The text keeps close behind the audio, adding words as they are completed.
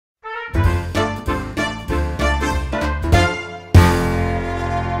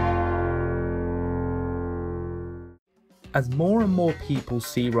As more and more people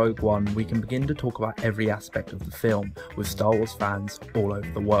see Rogue One, we can begin to talk about every aspect of the film, with Star Wars fans all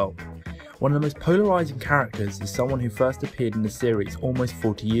over the world. One of the most polarising characters is someone who first appeared in the series almost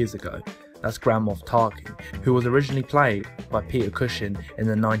 40 years ago. That's Grand Moff Tarkin, who was originally played by Peter Cushing in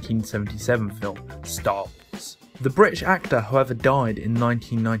the 1977 film Star Wars. The British actor, however, died in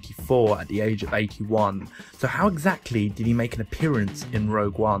 1994 at the age of 81, so how exactly did he make an appearance in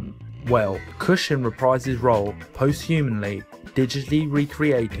Rogue One? Well, Cushing reprised his role posthumously, digitally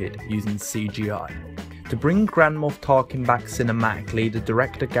recreated using CGI. To bring Grand Moff Tarkin back cinematically, the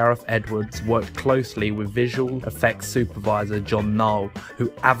director Gareth Edwards worked closely with visual effects supervisor John Knoll,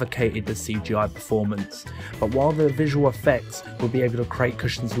 who advocated the CGI performance. But while the visual effects would be able to create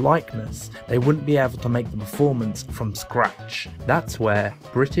Cushing's likeness, they wouldn't be able to make the performance from scratch. That's where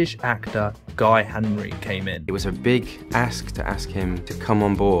British actor Guy Henry came in. It was a big ask to ask him to come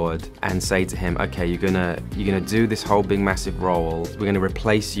on board and say to him, okay, you're gonna do this whole big massive role, we're gonna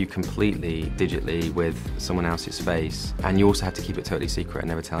replace you completely digitally with someone else's face, and you also had to keep it totally secret and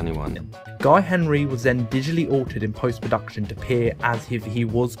never tell anyone. Guy Henry was then digitally altered in post-production to appear as if he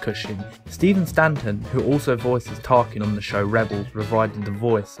was Cushing. Stephen Stanton, who also voices Tarkin on the show Rebels, provided the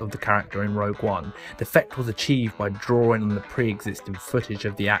voice of the character in Rogue One. The effect was achieved by drawing on the pre-existing footage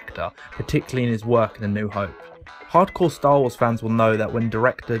of the actor, particularly in his work in A New Hope. Hardcore Star Wars fans will know that when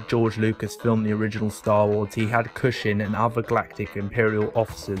director George Lucas filmed the original Star Wars, he had Cushing and other galactic Imperial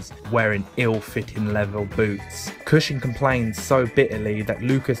officers wearing ill-fitting leather boots. Cushing complained so bitterly that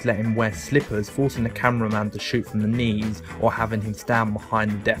Lucas let him wear slippers, forcing the cameraman to shoot from the knees or having him stand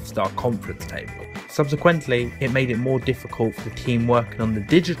behind the Death Star conference table. Subsequently, it made it more difficult for the team working on the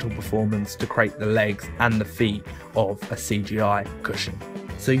digital performance to create the legs and the feet of a CGI Cushing.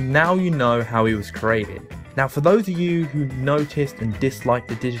 So now you know how he was created. Now, for those of you who noticed and disliked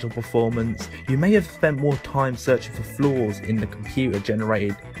the digital performance, you may have spent more time searching for flaws in the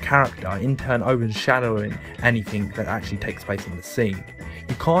computer-generated character, in turn overshadowing anything that actually takes place in the scene.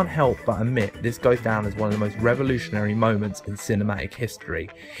 You can't help but admit this goes down as one of the most revolutionary moments in cinematic history.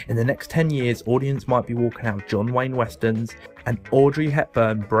 In the next 10 years, audience might be walking out John Wayne westerns, an Audrey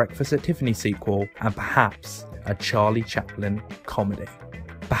Hepburn Breakfast at Tiffany sequel, and perhaps a Charlie Chaplin comedy.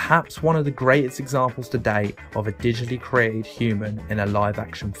 Perhaps one of the greatest examples today of a digitally created human in a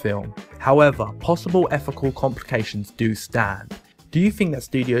live-action film. However, possible ethical complications do stand. Do you think that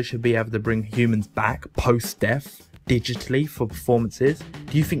studios should be able to bring humans back post-death digitally for performances?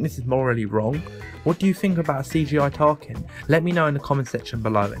 Do you think this is morally wrong? What do you think about CGI Tarkin? Let me know in the comment section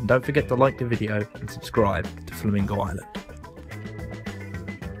below, and don't forget to like the video and subscribe to Flamingo Island.